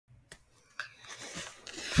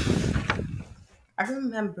I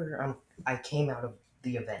remember I came out of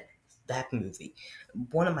the event, that movie,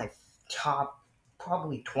 one of my top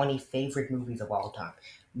probably 20 favorite movies of all time.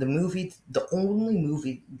 The only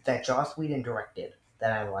movie that Joss Whedon directed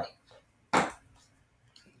that I like.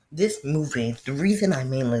 This movie, the reason I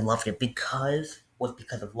mainly loved it was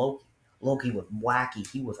because of Loki. Loki was wacky.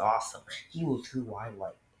 He was awesome. He was who I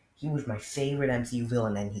liked. He was my favorite MCU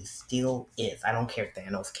villain, and he still is. I don't care if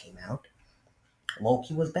Thanos came out.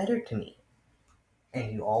 Loki was better to me,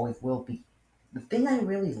 and he always will be. The thing I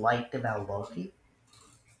really liked about Loki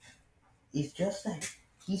is just that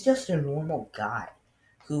he's just a normal guy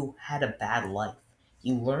who had a bad life.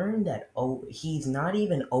 He learned that he's not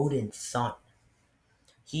even Odin's son.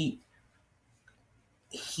 He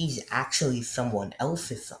he's actually someone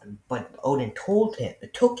else's son, but Odin took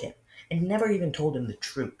him, and never even told him the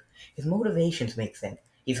truth. His motivations make sense.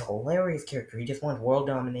 He's a hilarious character. He just wants world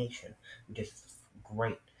domination, which is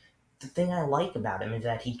great. The thing I like about him is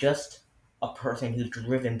that he's just a person who's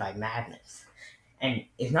driven by madness. And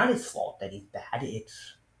it's not his fault that he's bad.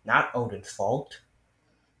 It's not Odin's fault.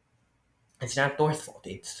 It's not Thor's fault.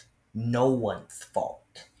 It's no one's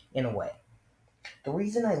fault, in a way. The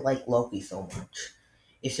reason I like Loki so much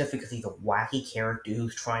is just because he's a wacky character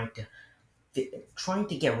who's trying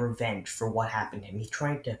to get revenge for what happened to him. He's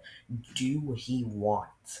trying to do what he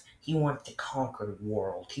wants. He wants to conquer the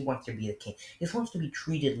world. He wants to be the king. He just wants to be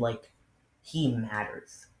treated like he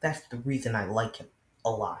matters. That's the reason I like him a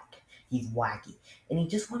lot. He's wacky. And he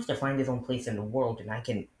just wants to find his own place in the world, and I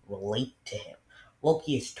can relate to him.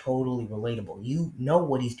 Loki is totally relatable. You know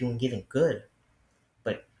what he's doing isn't good,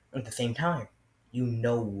 but at the same time, you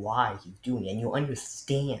know why he's doing it, and you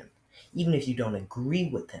understand, even if you don't agree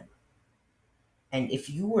with him. And if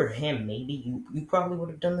you were him, maybe you probably would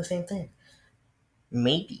have done the same thing.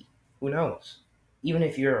 Maybe. Who knows? Even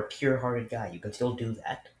if you're a pure hearted guy, you can still do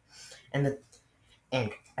that. And the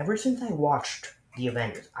and ever since I watched The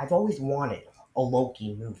Avengers, I've always wanted a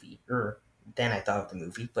Loki movie. Or then I thought of the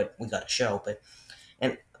movie, but we got a show,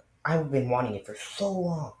 and I've been wanting it for so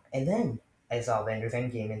long. And then I saw Avengers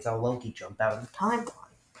Endgame and saw Loki jump out of the timeline.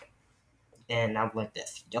 And I'm like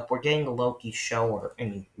this. Yep, we're getting a Loki show or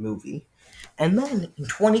any movie. And then in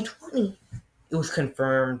 2020, it was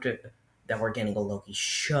confirmed that we're getting a Loki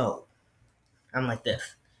show. I'm like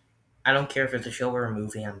this. I don't care if it's a show or a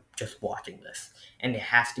movie, I'm just watching this. And it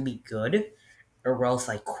has to be good, or else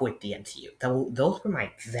I quit the MCU. Those were my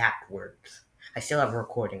exact words. I still have a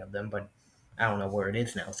recording of them, but I don't know where it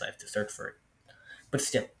is now, so I have to search for it. But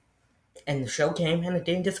still. And the show came, and it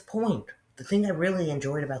didn't disappoint. The thing I really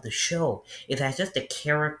enjoyed about the show is that it's just a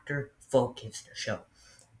character-focused show.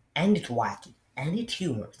 And it's wacky, and it's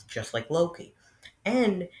humorous, just like Loki.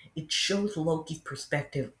 And it shows Loki's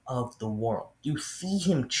perspective of the world. You see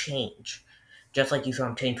him change, just like you saw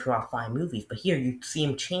him change throughout 5 movies, but here you see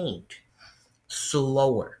him change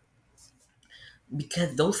slower.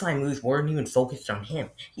 Because those 5 movies weren't even focused on him.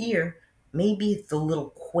 Here, maybe it's a little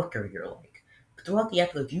quicker, you're like. But throughout the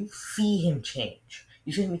episode, you see him change.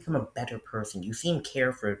 You see him become a better person. You see him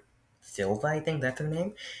care for Silva, I think that's her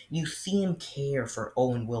name. You see him care for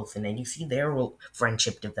Owen Wilson, and you see their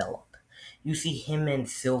friendship develop. You see him and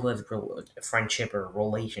Silva's friendship or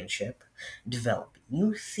relationship develop.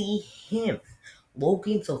 You see him,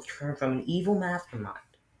 Loki himself, turn from an evil mastermind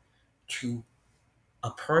to a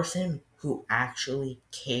person who actually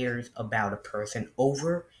cares about a person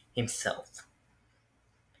over himself.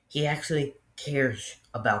 He actually cares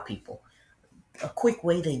about people. A quick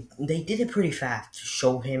way they did it pretty fast to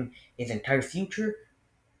show him his entire future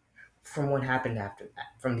from what happened after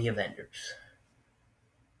that, from the Avengers.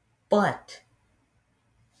 But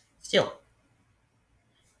still,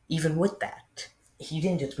 even with that, he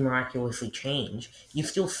didn't just miraculously change. You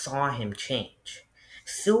still saw him change.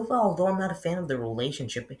 Silva, although I'm not a fan of the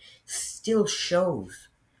relationship, still shows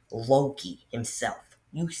Loki himself.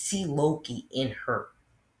 You see Loki in her.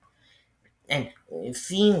 And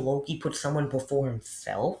seeing Loki put someone before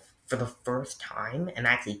himself for the first time and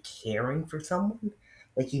actually caring for someone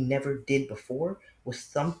like he never did before was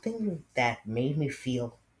something that made me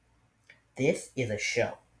feel this is a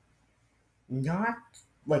show. Not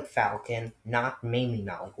like Falcon, mainly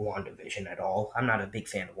not like WandaVision at all. I'm not a big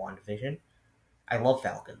fan of WandaVision. I love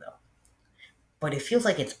Falcon though. But it feels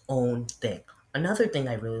like its own thing. Another thing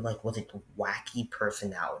I really like was its wacky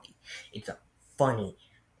personality. It's a funny,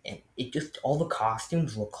 and it just all the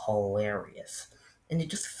costumes look hilarious, and it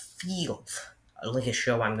just feels like a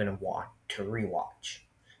show I'm gonna want to rewatch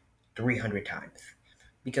 300 times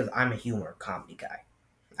because I'm a humor comedy guy.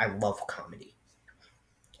 I love comedy,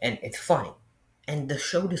 and it's funny. And the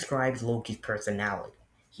show describes Loki's personality.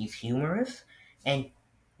 He's humorous, and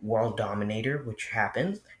world dominator, which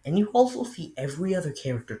happens, and you also see every other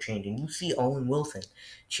character changing. You see Owen Wilson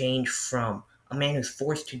change from a man who's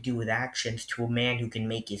forced to do with actions to a man who can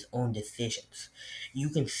make his own decisions. You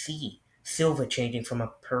can see Silva changing from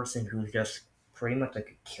a person who's just pretty much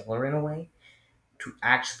like a killer in a way to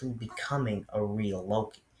actually becoming a real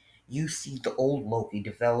Loki. You see the old Loki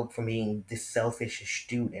develop from being this selfish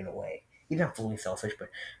dude in a way. He's not fully selfish, but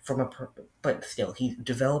but still, he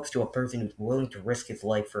develops to a person who's willing to risk his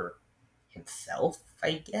life for himself,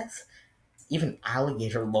 I guess. Even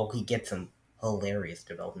Alligator Loki gets some hilarious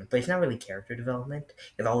development, but it's not really character development,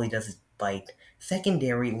 because all he does is bite.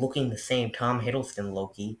 Secondary, looking the same Tom Hiddleston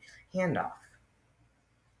Loki, handoff.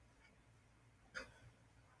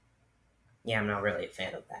 Yeah, I'm not really a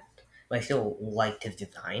fan of that. But I still liked his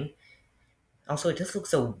design. Also, it just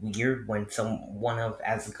looks so weird when one of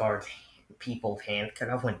Asgard's people's hand cut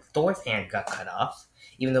off. When Thor's hand got cut off,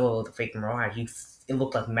 even though it was a fake mirage, it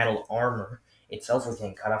looked like metal armor itself was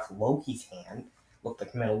getting cut off. Loki's hand looked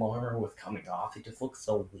like metal armor was coming off. It just looks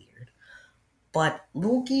so weird. But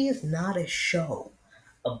Loki is not a show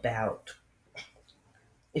about.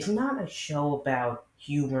 It's not a show about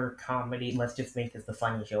humor, comedy. Let's just make this the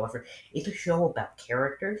funny show ever. It's a show about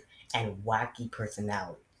characters and wacky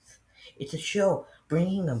personalities. It's a show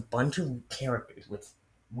bringing a bunch of characters with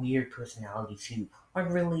weird personalities who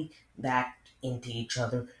aren't really that into each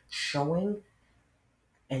other, showing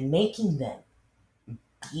and making them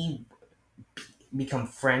be, become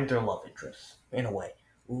friends or love interests in a way.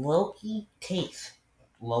 Loki takes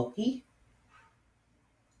Loki,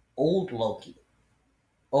 old Loki,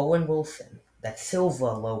 Owen Wilson, that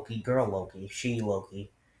Silva Loki, girl Loki, she Loki,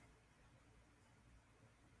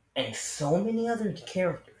 and so many other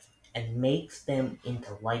characters and makes them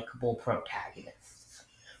into likable protagonists.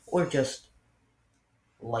 Or just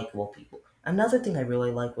likable people. Another thing I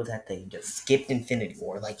really liked was that they just skipped Infinity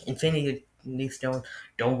War. Like, Infinity Stones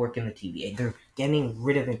don't work in the TVA. They're getting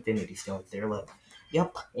rid of Infinity Stones. They're like,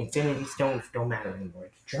 yep, Infinity Stones don't matter anymore.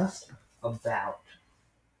 It's just about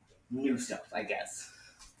new stuff, I guess.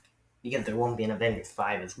 Because there won't be an Avengers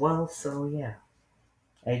 5 as well, so yeah.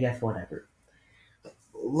 I guess whatever.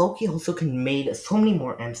 Loki also made so many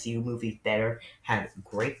more MCU movies better, had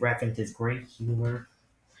great references, great humor,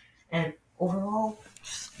 and overall,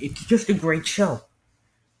 it's just a great show.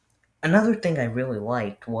 Another thing I really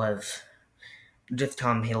liked was just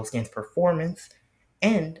Tom Hiddleston's performance,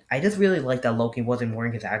 and I just really liked that Loki wasn't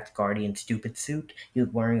wearing his Asgardian stupid suit. He was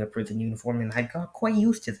wearing a prison uniform, and I got quite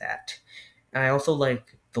used to that. And I also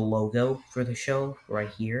like the logo for the show right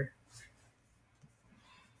here.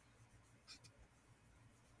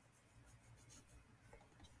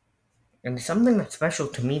 And something that's special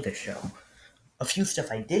to me this show, a few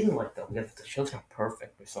stuff I didn't like though, because the show's not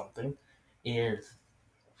perfect or something, is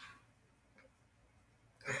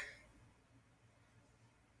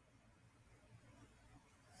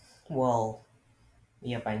well,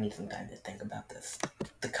 yep, I need some time to think about this.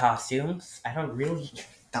 The costumes, I don't really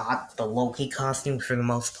thought the Loki costumes for the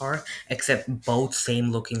most part, except both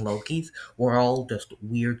same looking Lokis, were all just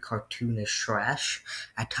weird cartoonish trash.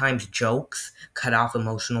 At times jokes, cut off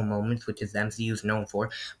emotional moments, which is MCU is known for,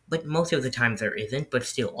 but most of the times there isn't, but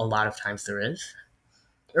still a lot of times there is.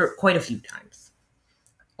 Or quite a few times.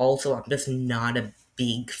 Also, I'm just not a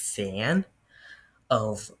big fan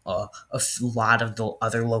of a lot of the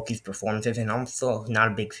other Loki's performances, and I'm also not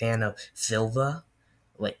a big fan of Silva.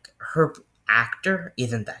 Like, her actor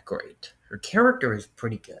isn't that great. Her character is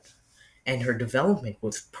pretty good, and her development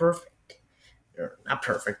was perfect. Or not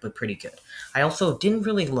perfect, but pretty good. I also didn't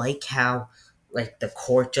really like how, like, the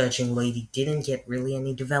court judging lady didn't get really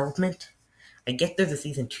any development. I get there's a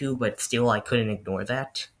season 2, but still I couldn't ignore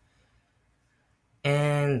that.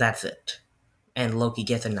 And that's it. And Loki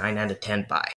gets a 9 out of 10 by.